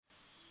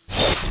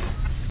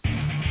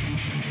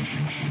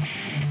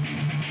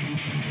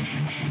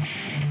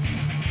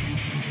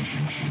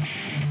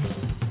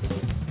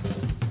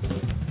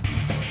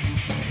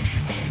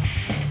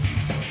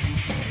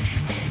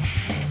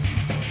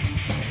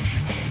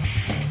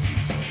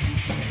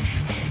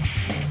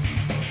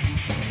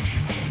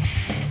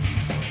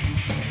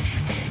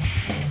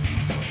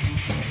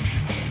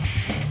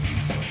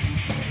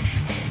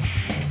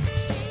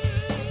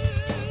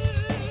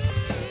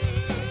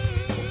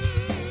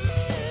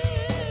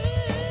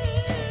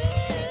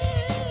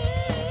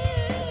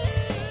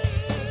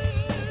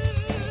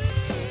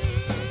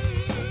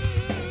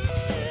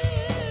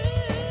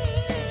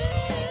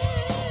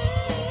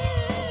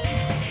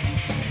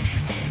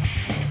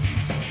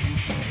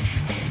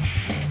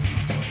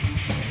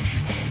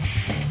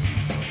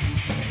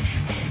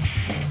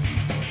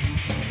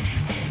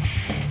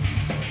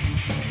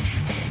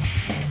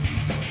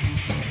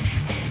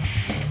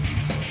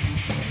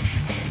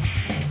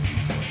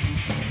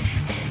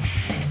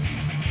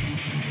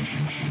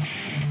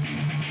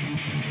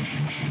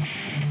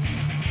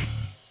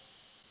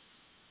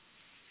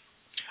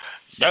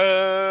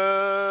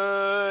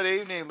Good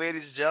evening,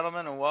 ladies and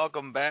gentlemen, and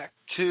welcome back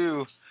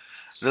to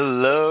the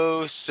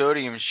Low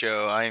Sodium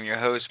Show. I am your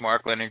host,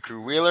 Mark Lennon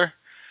Crew Wheeler.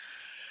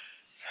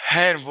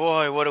 And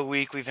boy, what a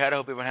week we've had. I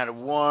hope everyone had a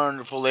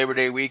wonderful Labor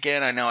Day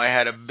weekend. I know I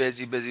had a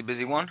busy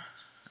one.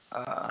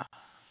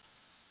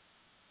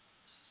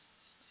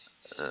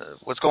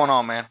 What's going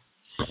on, man?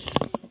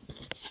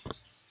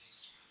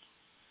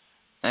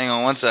 Hang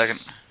on one second.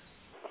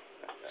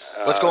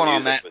 What's going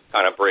on, Matt?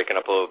 Kind of breaking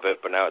up a little bit,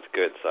 but now it's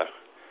good, so.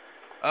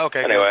 Okay.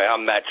 Anyway, good.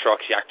 I'm Matt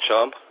Trucks Yak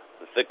Chum,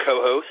 the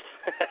co-host.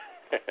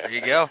 There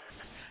you go.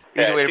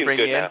 Easy way to bring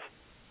you in. Now.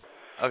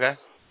 Okay.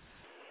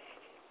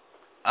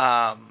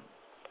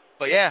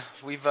 But yeah,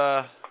 we've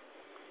got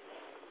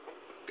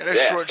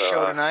a short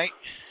show tonight.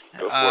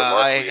 Go for it,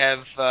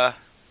 Mark,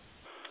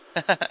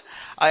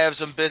 I have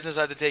some business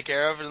I have to take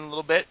care of in a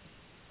little bit.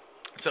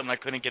 Something I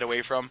couldn't get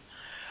away from.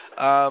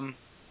 But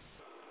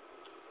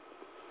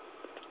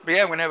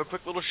yeah, we're gonna have a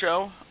quick little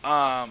show.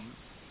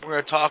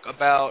 We're gonna talk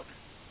about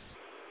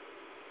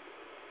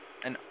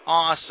an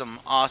awesome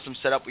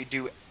setup we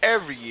do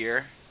every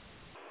year.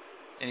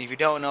 And if you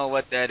don't know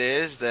what that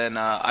is, then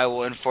I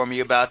will inform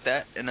you about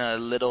that in a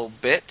little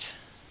bit.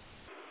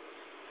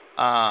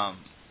 But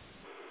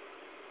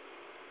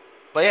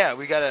yeah,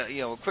 we got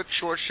a quick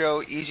short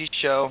show, easy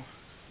show.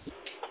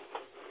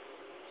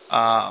 Do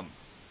a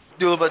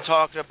little bit of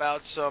talking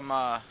about some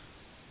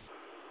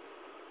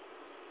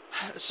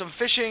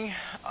fishing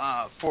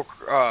for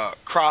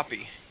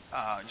crappie.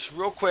 Just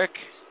real quick,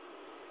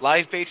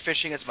 live bait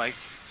fishing. It's my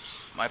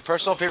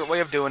personal favorite way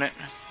of doing it.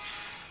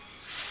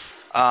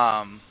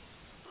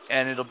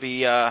 And it'll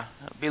be a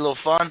little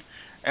fun,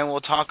 and we'll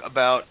talk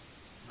about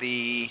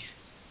the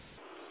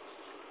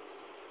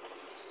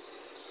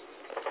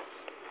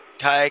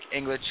Kayak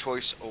Angler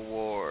Choice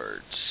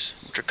Awards,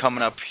 which are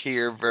coming up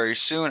here very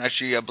soon.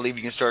 Actually, I believe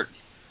you can start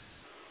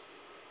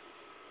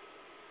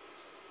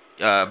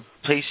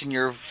placing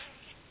your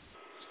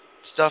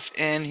stuff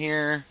in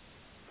here.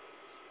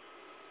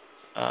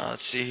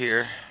 Let's see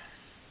here.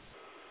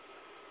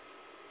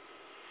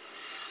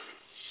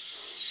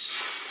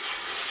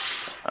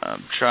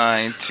 I'm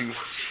trying to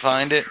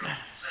find it.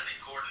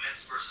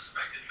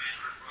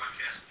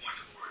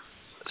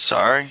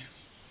 Sorry.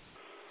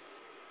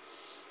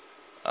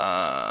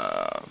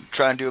 I'm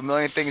trying to do a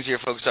million things here,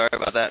 folks. Sorry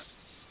about that.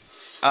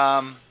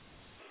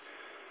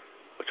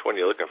 Which one are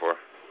you looking for?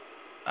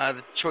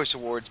 The Choice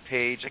Awards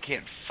page. I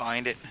can't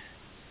find it.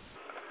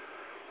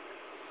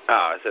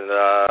 Oh, it's in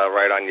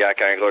right on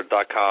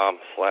yakangler.com/.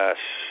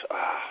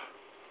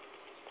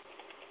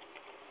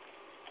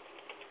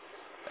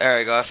 There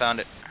you go. I found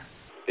it.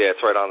 Yeah,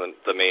 it's right on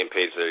the main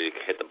page there. You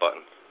can hit the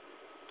button.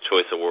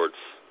 Choice Awards.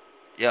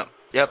 Yep.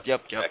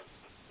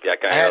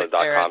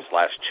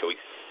 yakangler.com/choice.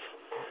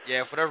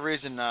 Yeah, for whatever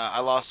reason, I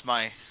lost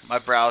my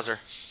browser.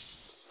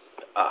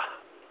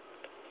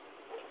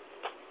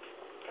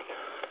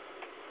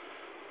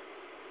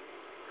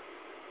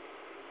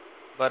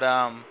 But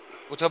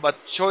we'll talk about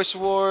the Choice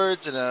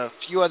Awards and a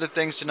few other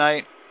things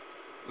tonight.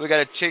 We got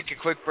to take a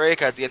quick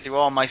break. I have to get through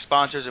all my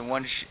sponsors in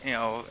one,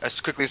 as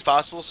quickly as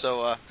possible.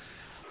 So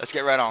let's get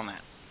right on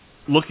that.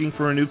 Looking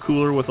for a new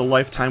cooler with a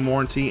lifetime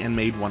warranty and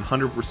made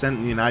 100%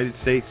 in the United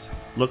States?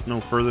 Look no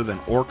further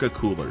than Orca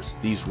Coolers.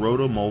 These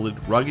roto-molded,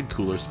 rugged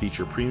coolers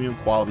feature premium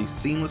quality,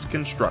 seamless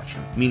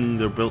construction, meaning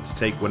they're built to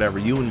take whatever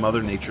you and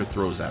Mother Nature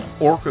throws at them.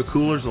 Orca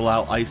Coolers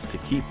allow ice to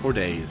keep for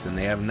days, and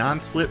they have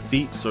non-slip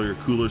feet so your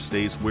cooler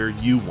stays where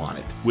you want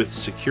it. With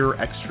secure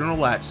external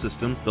latch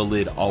system, the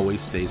lid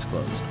always stays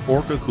closed.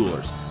 Orca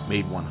Coolers,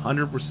 made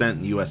 100%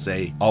 in the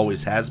USA,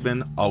 always has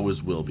been, always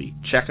will be.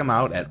 Check them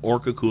out at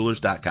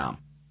orcacoolers.com.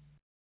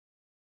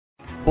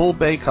 Bull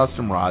Bay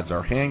custom rods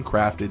are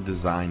handcrafted,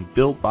 designed,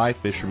 built by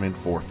fishermen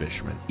for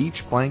fishermen.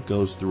 Each plank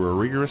goes through a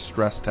rigorous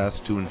stress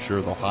test to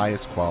ensure the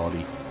highest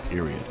quality,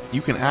 period.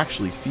 You can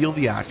actually feel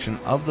the action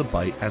of the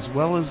bite as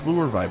well as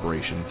lure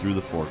vibration through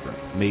the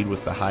foregrip. Made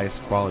with the highest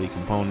quality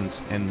components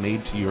and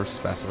made to your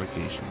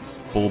specifications.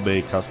 Bull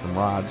Bay custom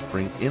rods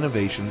bring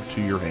innovation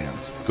to your hands.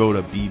 Go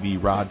to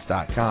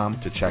bbrods.com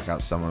to check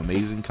out some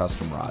amazing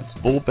custom rods.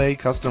 Bull Bay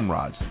custom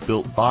rods,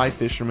 built by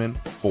fishermen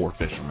for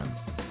fishermen.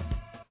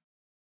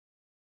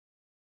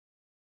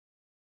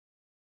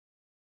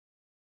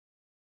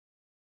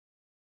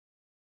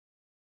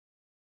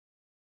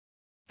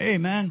 Hey,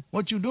 man,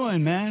 what you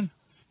doing, man?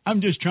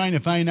 I'm just trying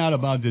to find out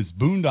about this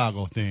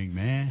boondoggle thing,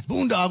 man.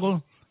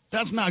 Boondoggle?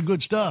 That's not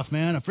good stuff,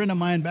 man. A friend of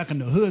mine back in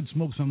the hood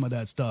smoked some of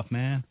that stuff,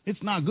 man.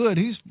 It's not good.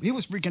 He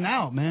was freaking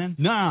out, man.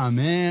 Nah,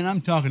 man,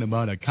 I'm talking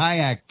about a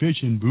kayak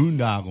fishing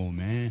boondoggle,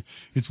 man.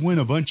 It's when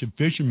a bunch of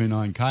fishermen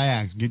on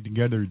kayaks get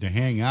together to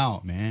hang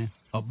out, man.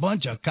 A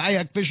bunch of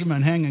kayak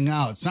fishermen hanging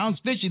out.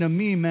 Sounds fishy to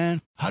me,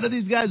 man. How do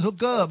these guys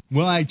hook up?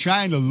 Well, I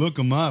tried to look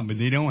them up, but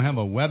they don't have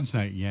a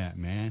website yet,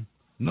 man.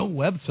 No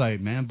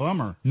website, man.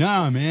 Bummer.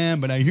 Nah,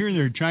 man, but I hear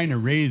they're trying to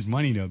raise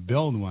money to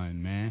build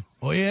one, man.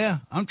 Oh, yeah?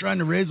 I'm trying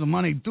to raise some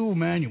money, too,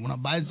 man. You want to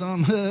buy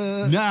some?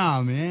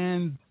 Nah,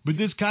 man. But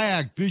this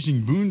kayak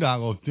fishing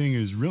boondoggle thing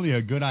is really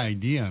a good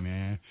idea,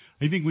 man.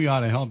 I think we ought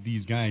to help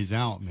these guys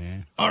out,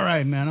 man. All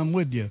right, man, I'm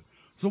with you.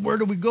 So where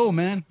do we go,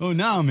 man? Oh,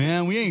 no,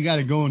 man, we ain't got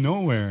to go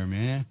nowhere,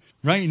 man.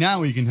 Right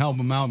now we can help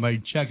them out by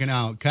checking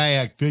out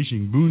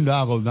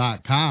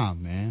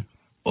kayakfishingboondoggle.com, man.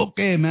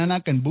 Okay, man,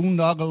 I can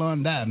boondoggle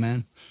on that,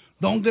 man.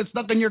 Don't get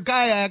stuck in your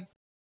kayak.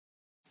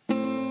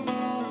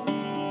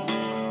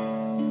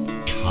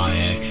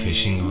 Kayak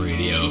Fishing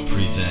Radio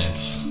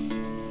presents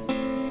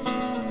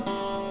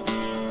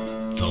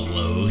The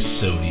Low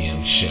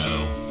Sodium Show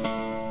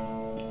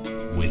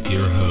with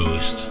your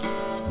host,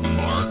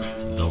 Mark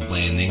the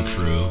Landing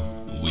Crew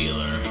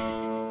Wheeler.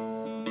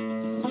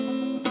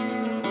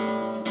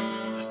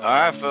 All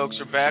right, folks,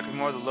 we're back with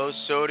more of the Low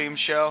Sodium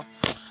Show.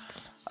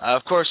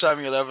 Of course,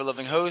 I'm your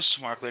ever-loving host,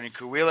 Mark Landing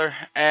Crew Wheeler,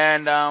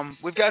 and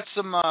we've got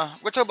some.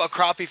 We're talking about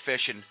crappie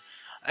fishing,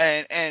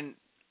 and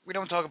we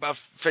don't talk about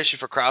fishing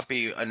for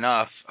crappie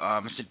enough.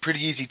 It's a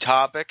pretty easy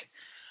topic,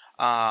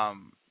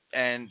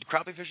 and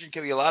crappie fishing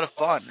can be a lot of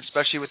fun,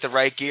 especially with the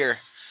right gear.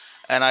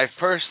 And I've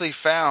personally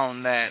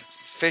found that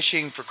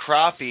fishing for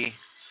crappie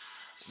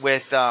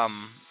with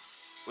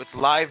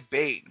live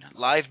bait,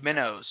 live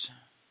minnows,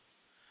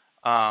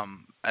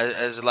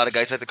 as a lot of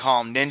guys like to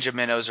call them, ninja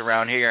minnows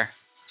around here,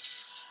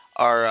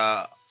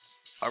 are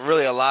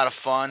really a lot of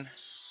fun.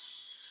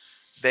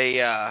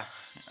 They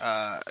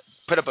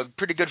put up a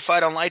pretty good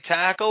fight on light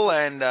tackle,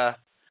 and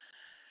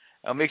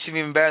what makes them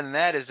even better than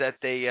that is that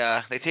they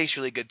taste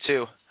really good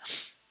too.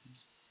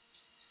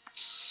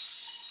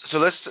 So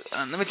let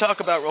me talk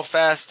about real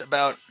fast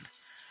about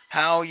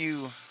how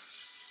the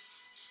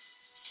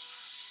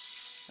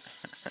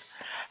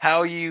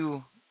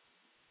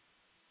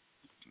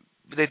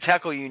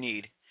tackle you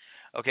need.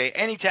 Okay,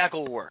 any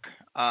tackle will work.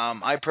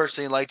 I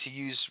personally like to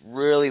use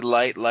really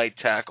light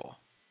tackle.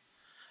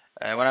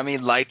 And when I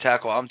mean light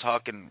tackle, I'm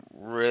talking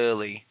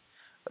really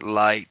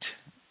light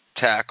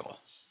tackle.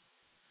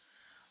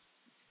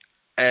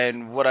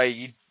 And what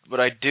I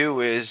do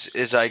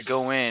is I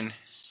go in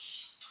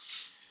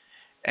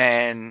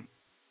and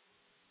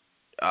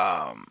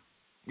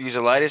use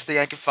the lightest thing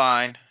I can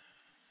find.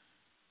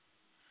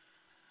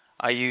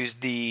 I use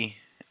the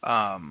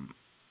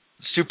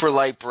super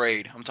light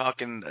braid. I'm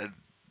talking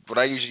what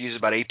I usually use is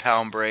about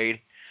 8-pound braid,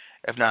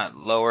 if not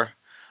lower.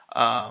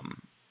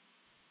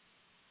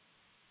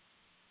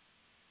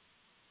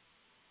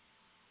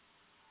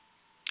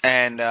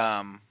 And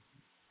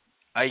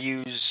I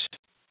use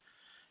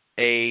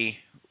a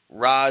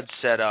rod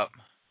setup,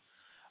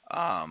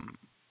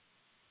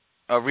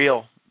 a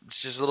reel.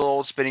 It's just a little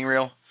old spinning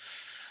reel,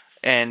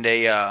 and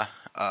a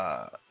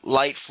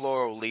light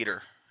fluoro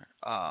leader.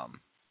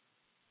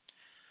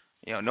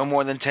 No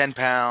more than 10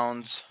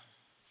 pounds.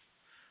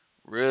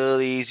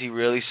 Really easy,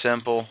 really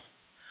simple,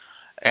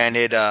 and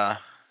it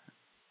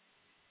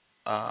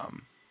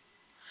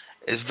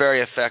is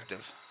very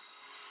effective.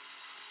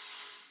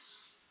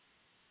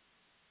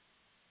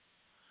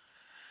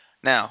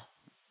 Now,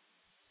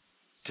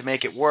 to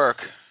make it work,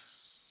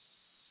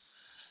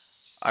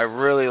 I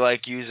really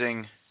like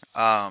using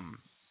a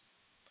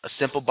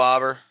simple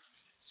bobber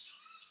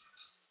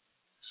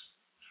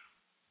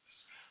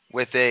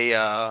with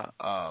a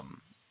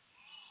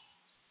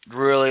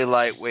really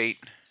lightweight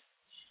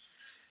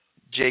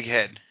jig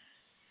head.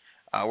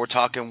 We're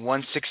talking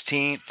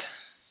 1/16.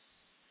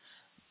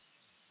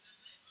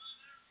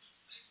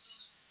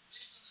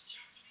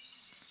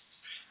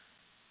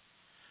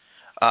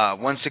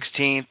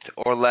 1/16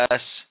 or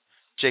less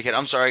jig head.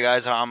 I'm sorry,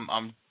 guys.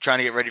 I'm trying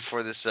to get ready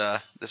for this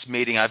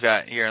meeting I've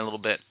got here in a little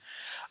bit.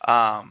 So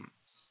I'm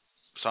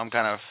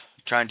kind of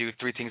trying to do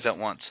 3 things at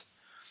once.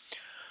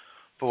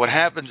 But what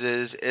happens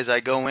is I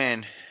go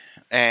in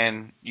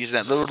and using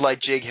that little light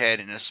jig head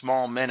and a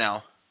small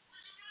minnow,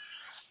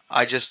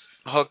 I just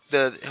hook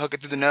it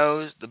through the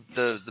nose,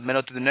 the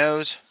minnow through the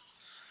nose,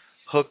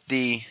 hook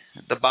the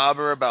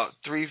bobber about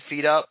 3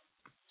 feet up,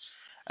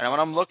 and what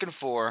I'm looking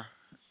for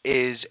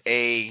is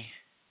a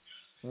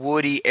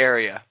woody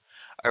area.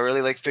 I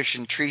really like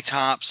fishing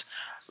treetops,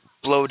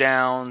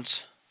 blowdowns,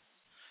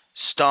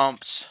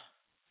 stumps,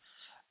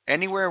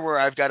 anywhere where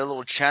I've got a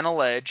little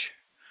channel edge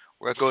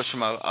where it goes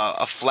from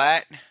a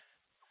flat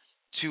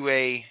to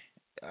a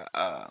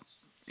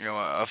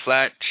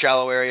flat,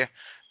 shallow area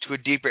to a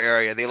deeper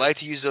area. They like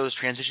to use those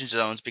transition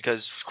zones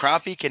because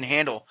crappie can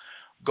handle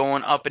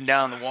going up and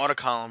down the water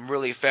column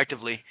really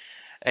effectively,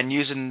 and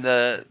using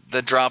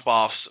the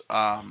drop-offs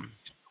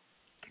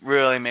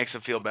really makes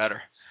them feel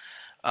better.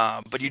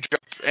 But you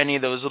drop any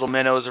of those little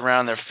minnows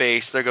around their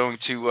face, they're going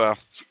to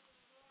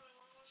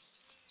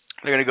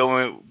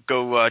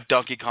go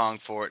Donkey Kong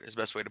for it, is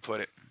the best way to put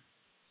it.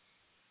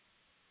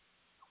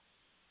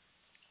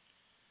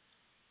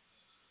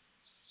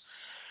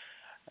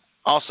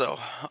 Also,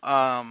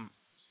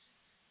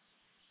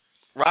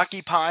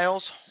 rocky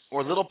piles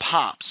or little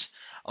pops.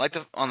 I like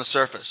on the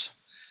surface.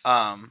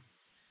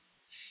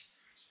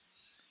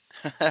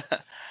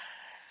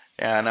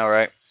 Yeah, I know,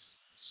 right?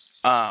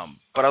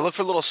 But I look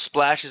for little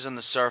splashes on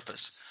the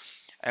surface.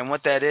 And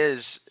what that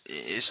is,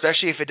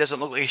 especially if it doesn't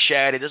look like a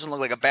shad, it doesn't look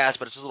like a bass,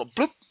 but it's a little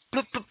bloop,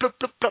 bloop, bloop, bloop,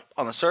 bloop, bloop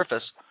on the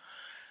surface.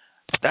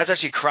 That's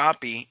actually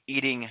crappie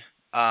eating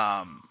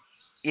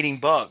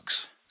bugs.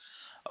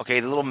 Okay,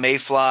 the little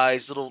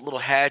mayflies, little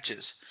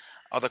hatches,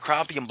 are the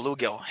crappie and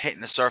bluegill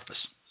hitting the surface.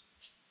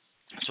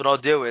 So what I'll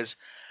do is,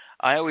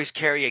 I always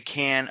carry a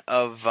can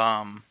of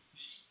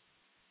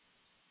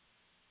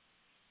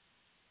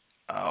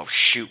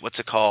what's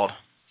it called?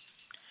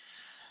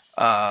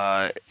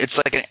 It's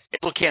like a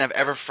little can of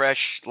Everfresh,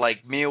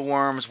 like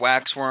mealworms,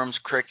 waxworms,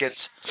 crickets,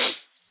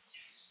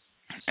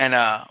 and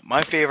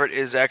my favorite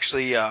is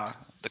actually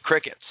the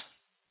crickets.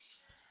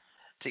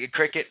 Take a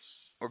cricket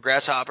or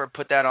grasshopper,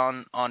 put that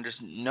on just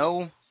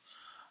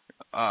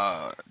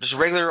just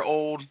regular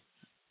old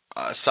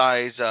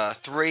size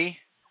 3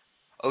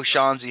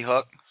 O'Shaughnessy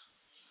hook.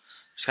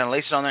 Just kind of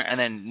lace it on there, and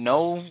then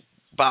no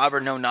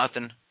bobber, no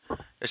nothing.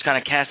 Just kind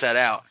of cast that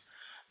out.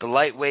 The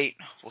lightweight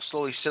will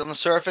slowly sit on the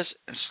surface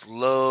and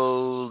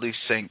slowly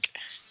sink.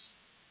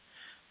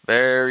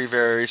 Very,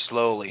 very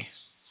slowly.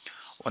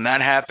 When that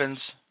happens,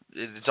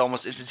 it's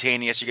almost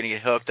instantaneous. You're going to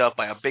get hooked up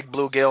by a big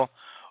bluegill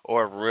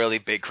or a really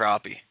big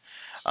crappie.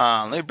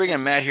 Let me bring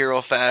in Matt here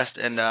real fast.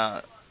 And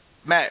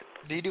Matt,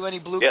 do you do any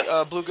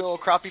bluegill or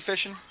crappie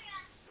fishing?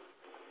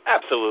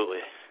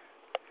 Absolutely.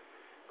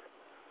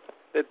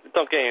 It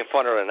don't get any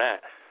funner than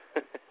that.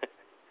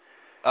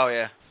 Oh,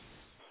 yeah.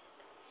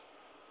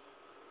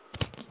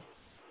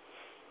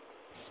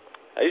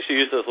 I used to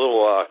use those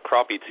little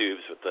crappie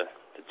tubes with the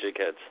jig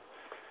heads.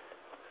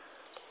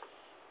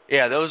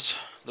 Yeah, those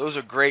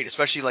are great,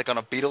 especially like on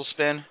a beetle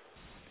spin.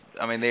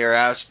 I mean, they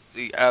are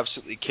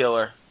absolutely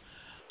killer.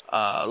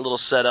 Little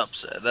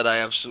setups that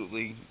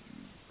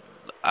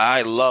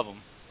I love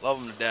them. Love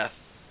them to death.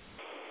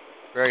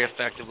 Very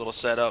effective little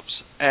setups.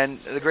 And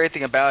the great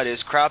thing about it is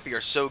crappie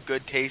are so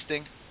good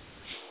tasting.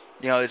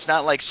 You know, it's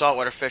not like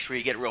saltwater fish where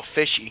you get real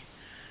fishy.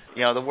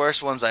 You know, the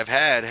worst ones I've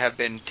had have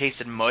been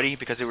tasted muddy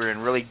because they were in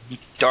really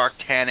dark,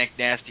 tannic,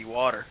 nasty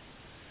water.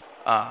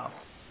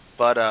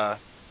 But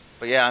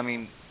yeah, I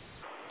mean,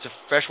 it's a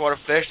freshwater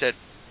fish that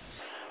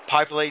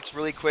populates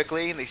really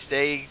quickly. They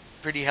stay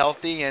pretty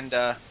healthy, and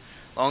as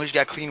long as you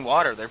got clean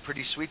water, they're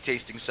pretty sweet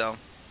tasting. So,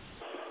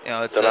 you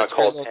know, they're not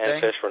called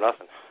panfish for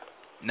nothing.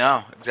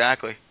 No,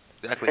 exactly.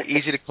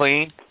 Easy to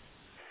clean.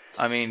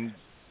 I mean,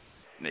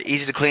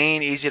 easy to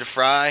clean, easy to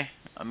fry.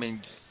 I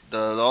mean, the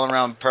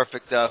all-around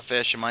perfect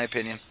fish, in my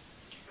opinion.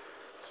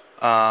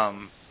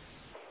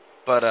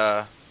 But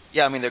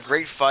yeah, I mean, they're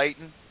great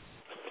fighting.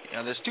 You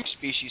know, there's 2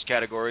 species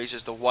categories.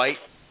 There's the white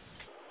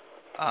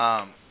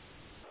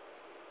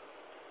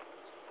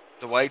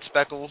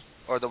speckled,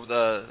 or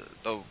the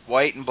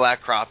white and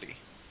black crappie.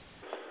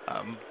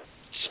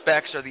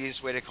 Specks are the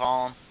easiest way to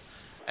call them,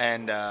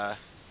 and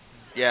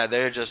yeah,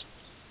 they're just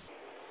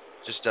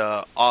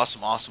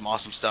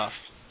awesome stuff.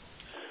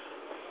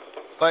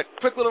 But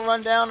quick little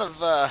rundown of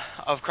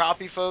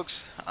crappie, folks.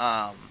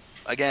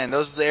 Again,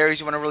 those are the areas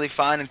you want to really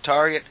find and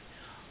target.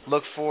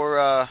 Look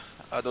for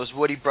those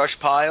woody brush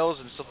piles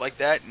and stuff like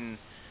that, and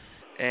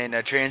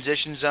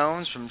transition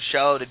zones from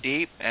shallow to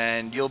deep,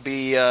 and you'll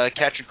be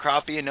catching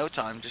crappie in no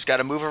time. Just got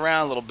to move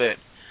around a little bit.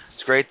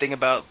 It's a great thing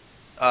about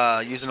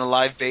using a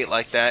live bait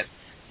like that.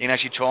 You can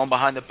actually throw them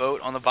behind the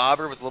boat on the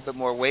bobber with a little bit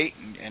more weight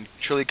and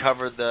truly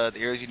cover the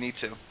areas you need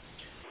to.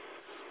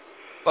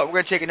 But we're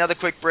going to take another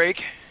quick break,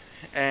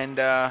 and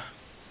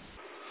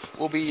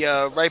we'll be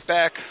right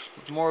back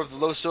with more of the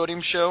Low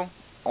Sodium Show,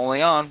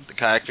 only on the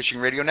Kayak Fishing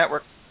Radio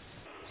Network.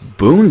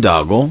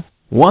 Boondoggle?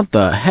 What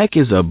the heck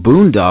is a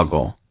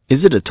boondoggle?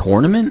 Is it a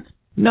tournament?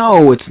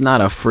 No, it's not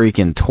a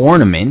freaking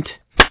tournament.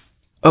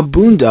 A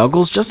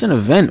boondoggle's just an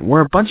event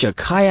where a bunch of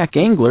kayak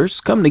anglers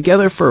come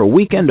together for a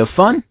weekend of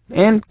fun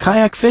and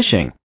kayak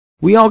fishing.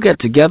 We all get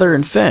together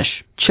and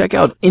fish, check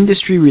out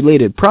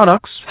industry-related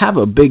products, have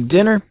a big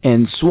dinner,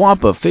 and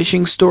swap a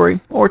fishing story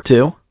or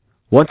 2.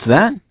 What's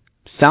that?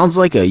 Sounds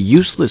like a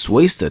useless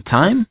waste of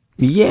time?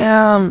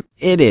 Yeah,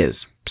 it is.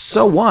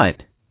 So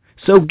what?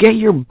 So get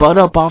your butt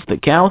up off the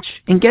couch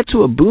and get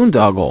to a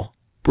boondoggle.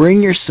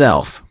 Bring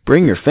yourself.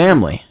 Bring your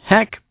family.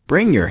 Heck,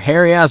 bring your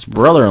hairy-ass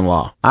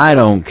brother-in-law. I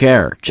don't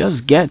care.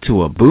 Just get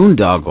to a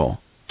boondoggle.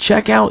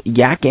 Check out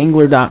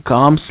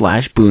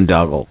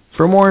yakangler.com/boondoggle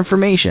for more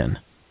information.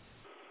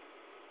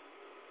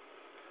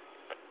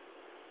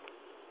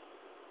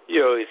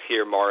 You always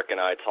hear Mark and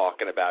I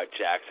talking about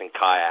Jackson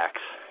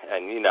kayaks,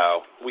 and, you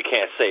know, we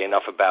can't say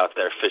enough about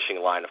their fishing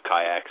line of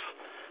kayaks.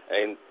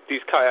 And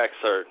these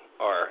kayaks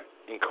are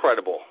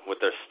incredible with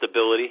their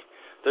stability.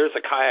 There's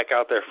a kayak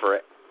out there for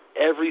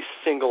every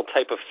single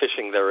type of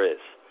fishing there is.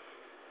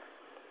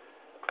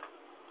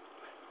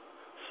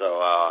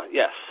 So,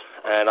 yes.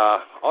 And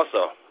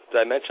also, did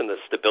I mention the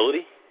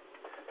stability?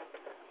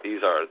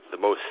 These are the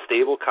most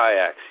stable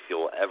kayaks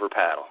you'll ever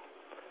paddle.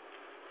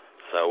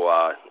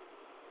 So,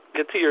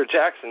 get to your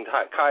Jackson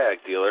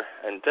kayak dealer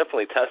and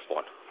definitely test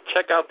one.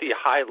 Check out the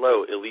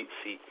high-low Elite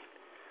seat.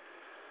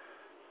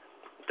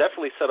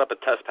 Definitely set up a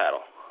test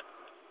paddle.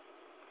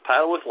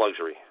 Paddle with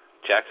luxury.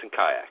 Jackson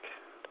Kayak.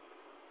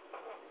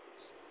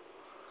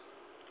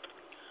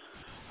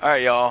 All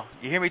right, y'all.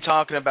 You hear me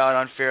talking about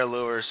unfair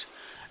lures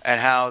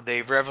and how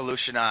they've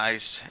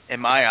revolutionized,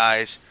 in my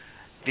eyes,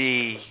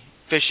 the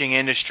fishing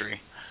industry.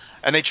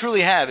 And they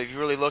truly have, if you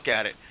really look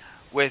at it.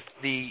 With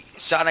the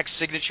sonic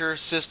signature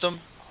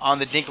system on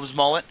the Dinkum's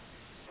mullet,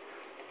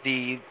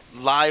 the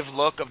live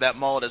look of that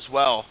mullet as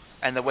well,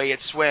 and the way it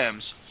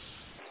swims,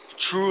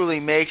 truly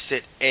makes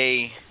it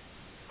a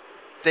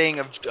thing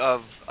of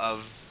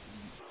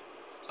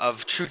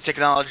true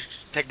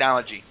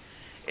technology.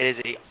 It is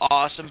an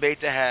awesome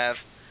bait to have.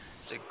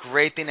 It's a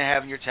great thing to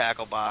have in your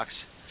tackle box.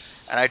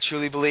 And I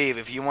truly believe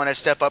if you want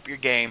to step up your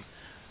game,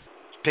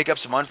 pick up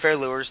some unfair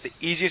lures, the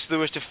easiest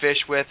lures to fish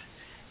with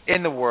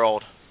in the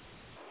world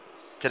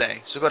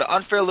today. So go to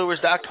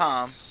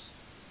unfairlures.com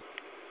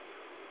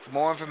for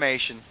more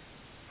information,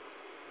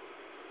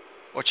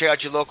 or check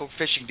out your local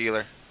fishing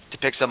dealer to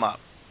pick some up.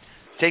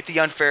 Take the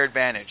unfair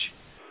advantage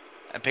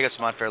and pick up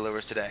some unfair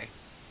lures today.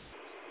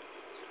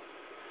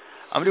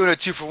 I'm doing a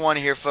 2-for-1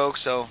 here, folks,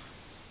 so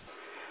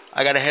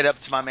I got to head up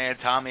to my man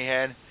Tommy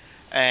Head,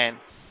 and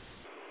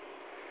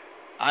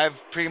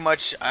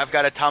I've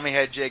got a Tommy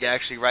Head jig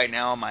actually right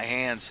now in my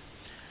hands.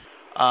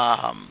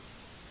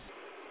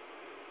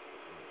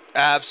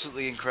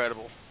 Absolutely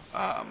incredible.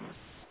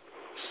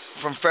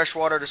 From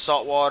freshwater to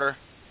saltwater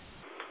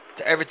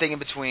to everything in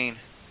between.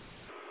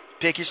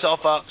 Pick yourself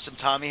up some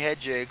Tommy Head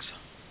jigs.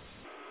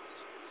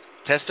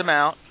 Test them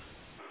out.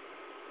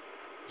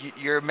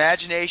 Your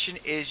imagination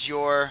is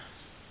your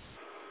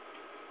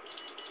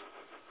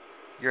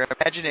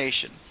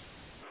imagination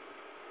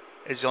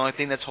is the only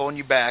thing that's holding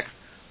you back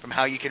from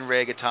how you can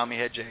rig a Tommy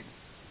Head jig.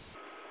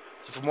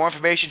 So for more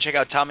information, check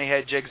out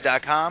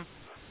TommyHeadJigs.com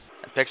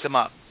and pick them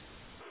up.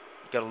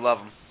 You gotta love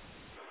them.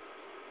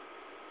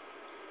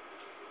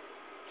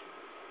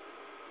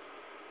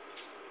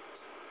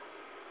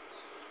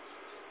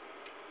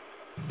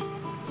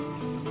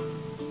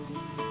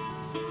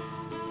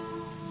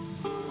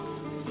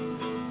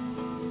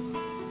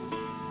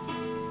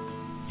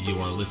 You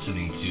are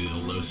listening to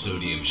the Low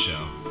Sodium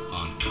Show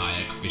on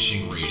Kayak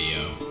Fishing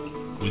Radio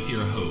with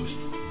your host,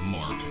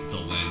 Mark, the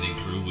Landing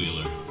Crew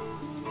Wheeler.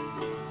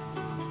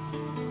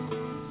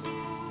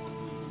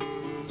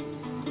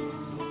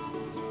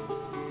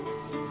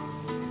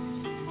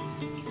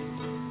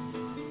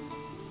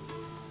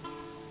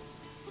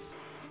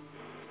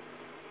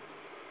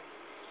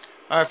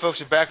 All right, folks,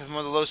 we're back with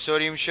more of the Low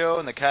Sodium Show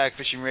on the Kayak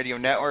Fishing Radio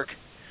Network.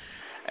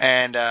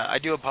 And I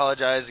do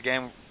apologize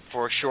again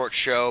for a short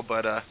show,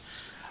 but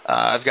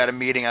I've got a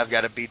meeting I've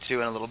got to be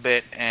to in a little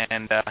bit.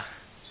 And,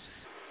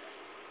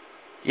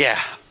 yeah,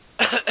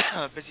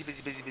 busy.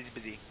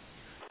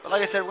 But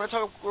like I said, we're going to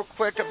talk real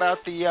quick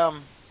about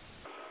the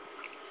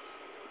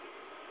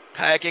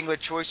Kayak Angler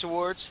Choice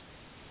Awards.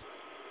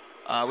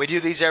 We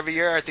do these every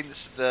year. I think this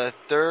is the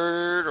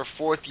 3rd or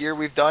 4th year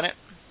we've done it.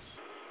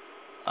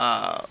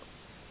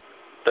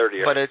 3rd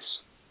year. But it's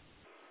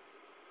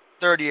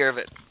 3rd year of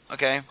it,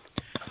 okay?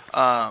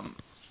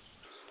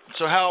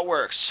 So how it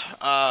works.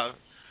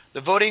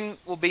 The voting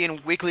will be in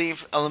weekly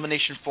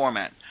elimination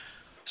format.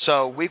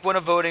 So week 1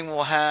 of voting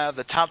will have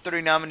the top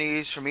 30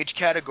 nominees from each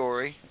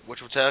category, which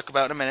we'll talk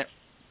about in a minute.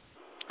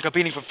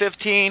 Competing for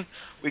 15.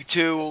 Week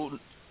 2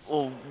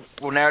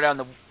 will narrow down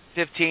the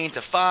 15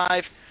 to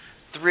 5.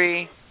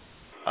 3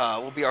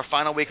 will be our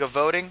final week of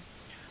voting,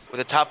 with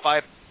the top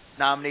 5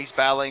 nominees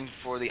battling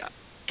for the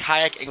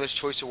Kayak English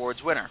Choice Awards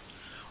winner.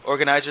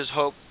 Organizers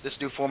hope this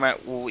new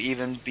format will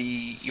even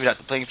out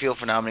the playing field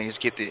for nominees,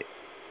 get the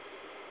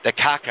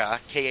KACA,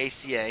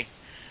 K-A-C-A,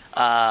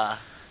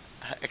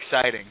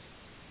 exciting.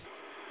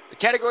 The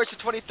categories for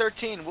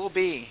 2013 will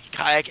be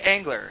Kayak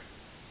Angler,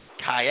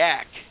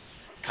 Kayak,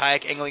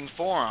 Kayak Angling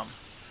Forum,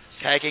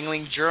 Kayak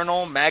Angling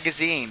Journal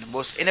Magazine,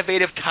 Most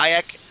Innovative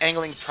Kayak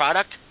Angling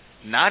Product,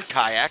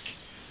 Non-Kayak,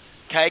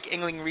 Kayak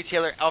Angling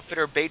Retailer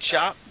Outfitter Bait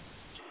Shop,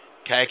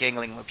 Kayak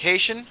Angling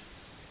Location,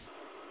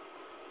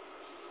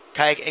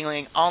 Kayak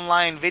Angling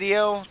Online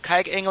Video,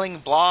 Kayak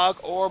Angling Blog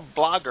or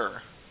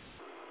Blogger.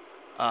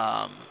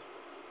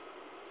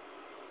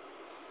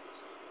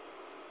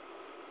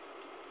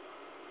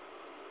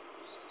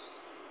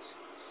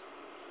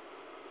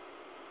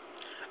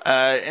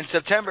 In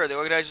September, the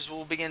organizers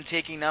will begin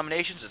taking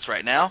nominations, it's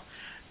right now,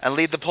 and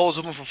leave the polls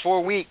open for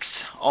 4 weeks.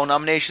 All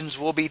nominations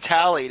will be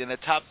tallied, and the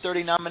top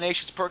 30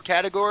 nominations per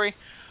category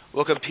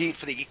will compete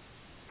for the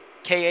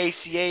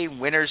KACA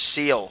Winner's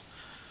Seal.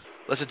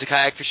 Listen to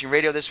Kayak Fishing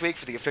Radio this week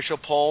for the official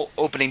poll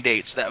opening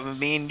dates. That would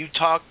mean you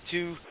talk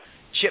to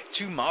Chip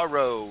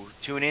tomorrow.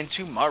 Tune in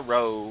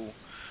tomorrow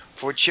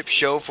for Chip's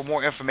show for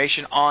more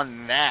information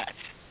on that.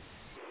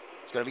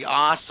 It's going to be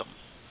awesome.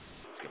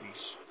 It's going to be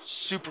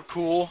super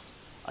cool.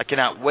 I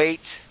cannot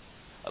wait.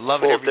 I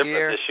love it every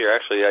year. This year,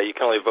 actually. You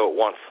can only vote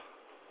once,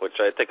 which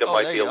I think it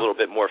might be a little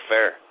bit more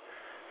fair.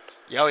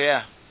 Oh,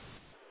 yeah.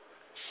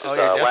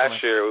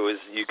 Last year,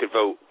 you could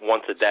vote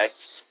once a day,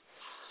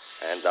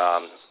 and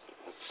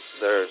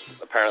there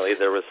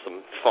was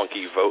some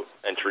funky vote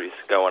entries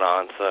going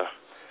on, so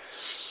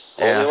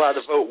Only allowed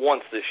to vote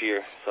once this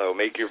year, so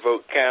make your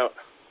vote count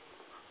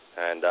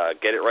and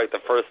get it right the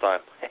first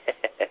time.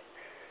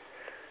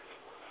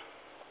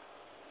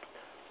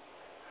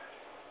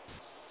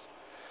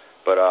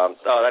 But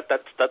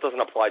that doesn't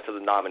apply to the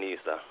nominees,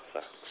 though. So.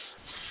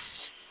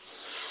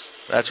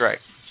 That's right.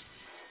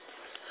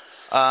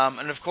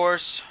 And of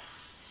course,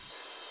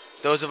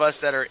 those of us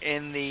that are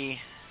in the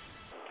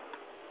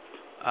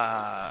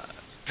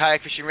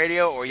Kayak Fishing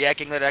Radio or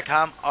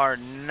yakingler.com are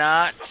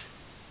not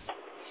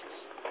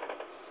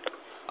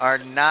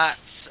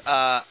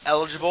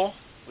eligible.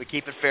 We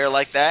keep it fair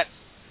like that.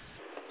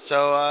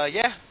 So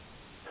yeah,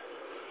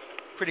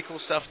 pretty cool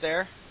stuff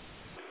there.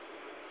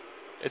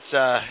 It's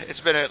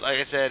been like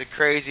I said, a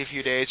crazy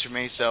few days for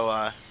me.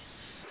 So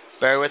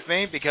bear with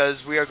me because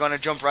we are going to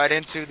jump right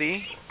into the.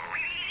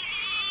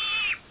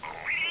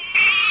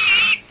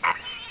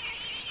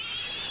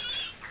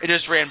 It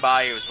just ran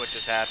by you is what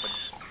just happened.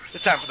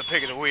 It's time for the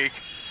Pig of the Week.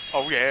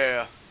 Oh,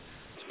 yeah.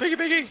 It's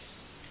Piggy.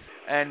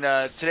 And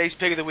today's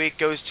Pig of the Week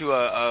goes to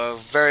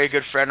a very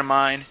good friend of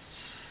mine,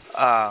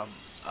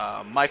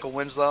 Michael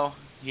Winslow.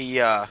 He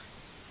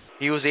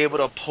was able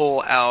to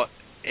pull out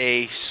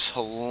a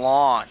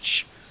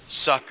slaunch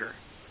sucker.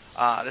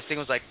 This thing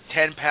was like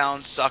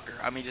 10-pound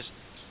sucker. I mean, just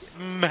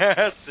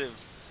massive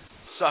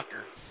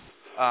sucker.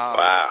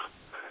 Wow.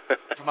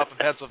 From up in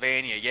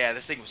Pennsylvania. Yeah,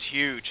 this thing was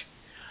huge.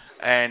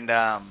 And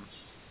I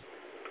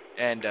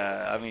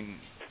mean,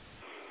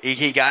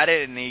 he got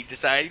it, and he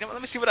decided,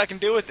 let me see what I can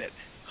do with it.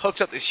 Hooks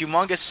up this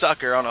humongous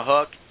sucker on a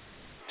hook,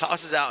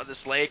 tosses out in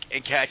this lake,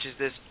 and catches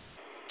this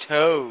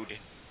toad,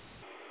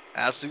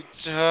 absolute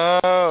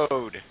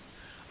toad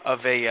of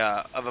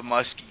a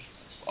muskie.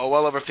 Oh,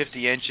 well over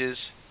 50 inches.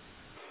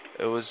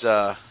 It was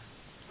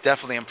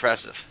definitely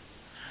impressive.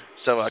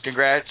 So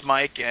congrats,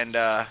 Mike, and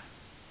on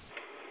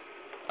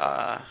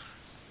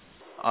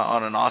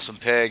an awesome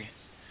pig.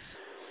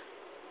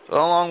 So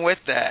along with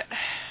that,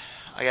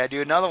 I got to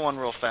do another one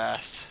real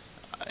fast.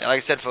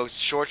 Like I said, folks,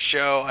 short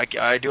show.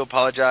 I do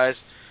apologize,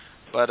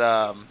 but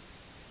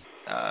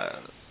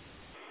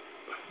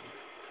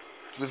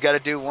we've got to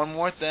do one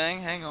more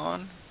thing. Hang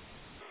on.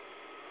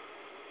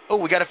 Oh,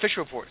 we got a fish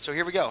report, so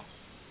here we go.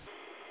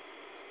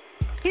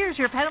 Here's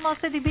your Panama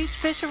City Beach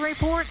fishing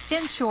report.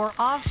 Inshore,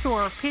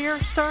 offshore, pier,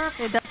 surf,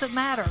 it doesn't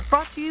matter.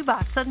 Brought to you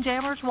by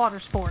Sunjammers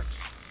Water Sports.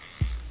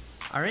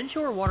 Our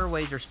inshore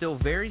waterways are still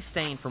very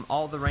stained from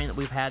all the rain that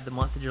we've had the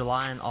month of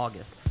July and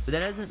August, but that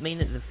doesn't mean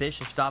that the fish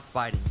have stopped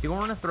fighting. If you're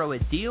going to throw a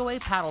DOA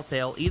paddle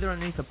tail either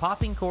underneath a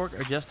popping cork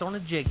or just on a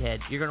jig head,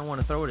 you're going to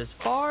want to throw it as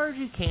far as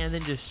you can,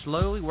 then just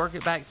slowly work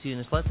it back to you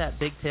and just let that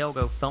big tail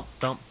go thump,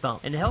 thump,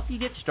 thump. And to help you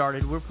get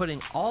started, we're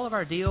putting all of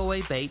our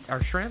DOA baits,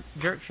 our shrimp,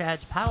 jerk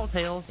shads, paddle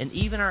tails, and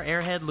even our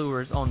airhead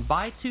lures on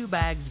buy 2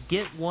 bags,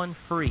 get 1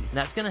 free. And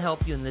that's going to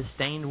help you in this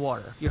stained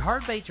water. Your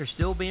hard baits are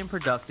still being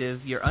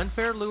productive. Your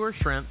unfair lure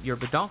shrimp, your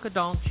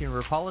badonkadonks,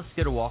 your Rapala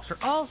skittlewalks are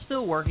all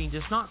still working,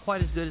 just not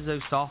quite as good as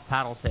those soft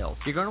paddle tails.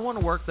 You're going to want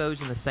to work those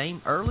in the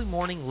same early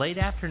morning, late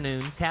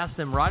afternoon, cast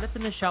them right at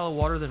them in shallow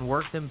water, then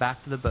work them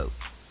back to the boat.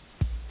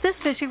 This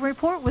fishing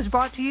report was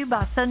brought to you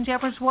by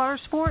Sunjammers Water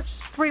Sports,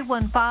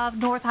 315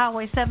 North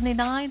Highway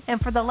 79,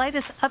 and for the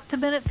latest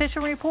up-to-minute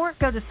fishing report,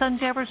 go to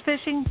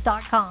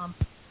sunjammersfishing.com.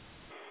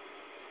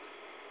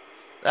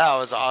 That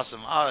was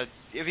awesome.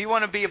 If you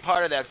want to be a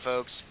part of that,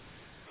 folks,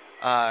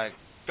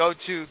 go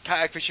to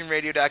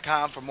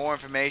kayakfishingradio.com for more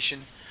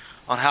information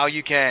on how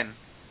you can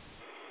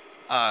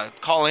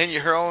call in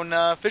your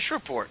own fish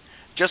report.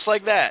 Just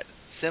like that.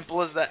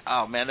 Simple as that.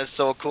 Oh, man, that's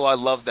so cool. I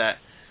love that.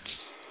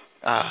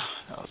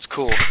 That was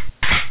cool.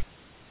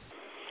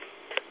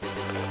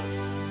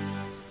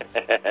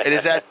 It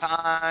is that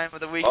time of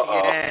the week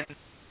again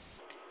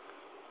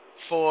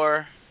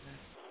for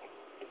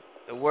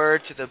the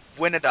word to the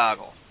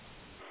Winnedoggle.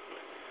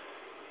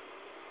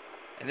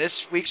 And this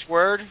week's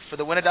word for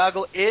the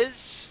Winnedoggle is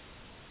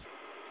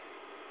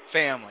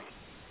family.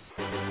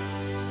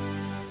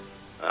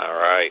 All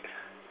right.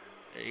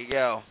 There you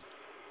go.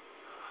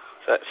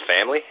 Is that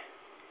family?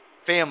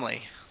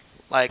 Family.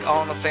 Like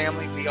All in the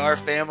Family, we are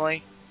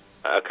family.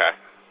 Okay.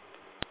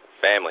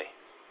 Family.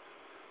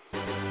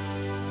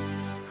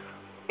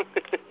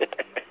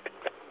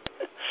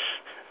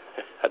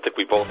 I think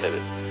we both hit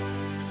it.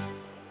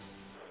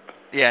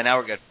 Yeah, now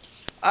we're good.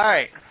 All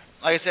right.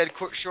 Like I said,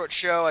 quick, short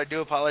show. I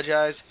do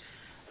apologize.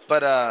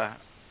 But we're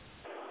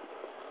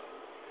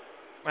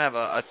going to have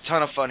a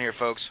ton of fun here,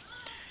 folks.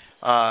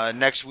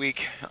 Next week,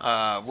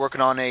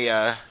 working on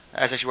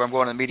that's actually where I'm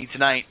going to the meeting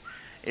tonight,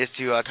 is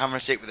to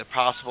conversate with a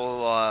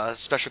possible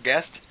special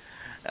guest.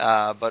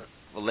 But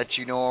we'll let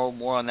you know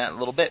more on that in a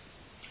little bit.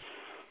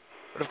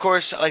 But, of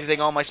course, I'd like to thank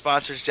all my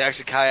sponsors,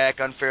 Jackson Kayak,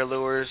 Unfair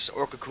Lures,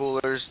 Orca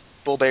Coolers,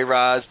 Bull Bay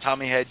Rods,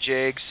 Tommy Head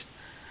Jigs,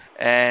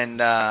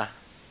 and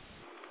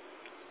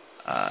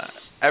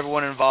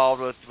everyone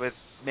involved with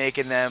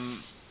making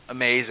them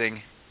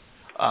amazing.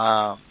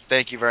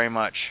 Thank you very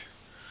much.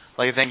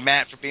 I'd like to thank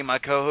Matt for being my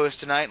co-host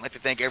tonight. I'd like to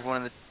thank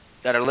everyone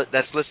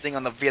that's listening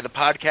via the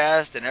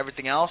podcast and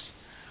everything else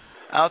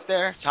out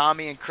there.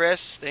 Tommy and Chris,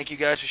 thank you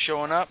guys for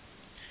showing up.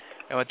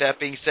 And with that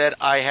being said,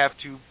 I have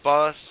to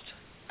bust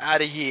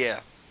out of here.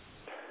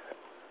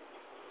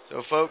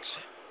 So, folks,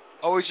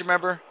 always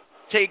remember,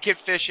 take a kid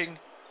fishing.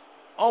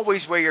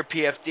 Always wear your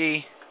PFD.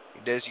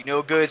 It does you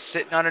no good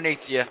sitting underneath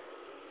you.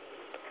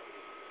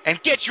 And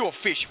get your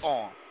fish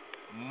on,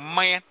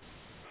 man.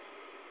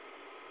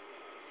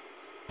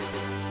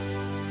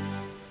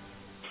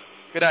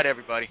 Good night,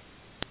 everybody.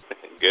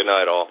 Good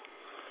night, all.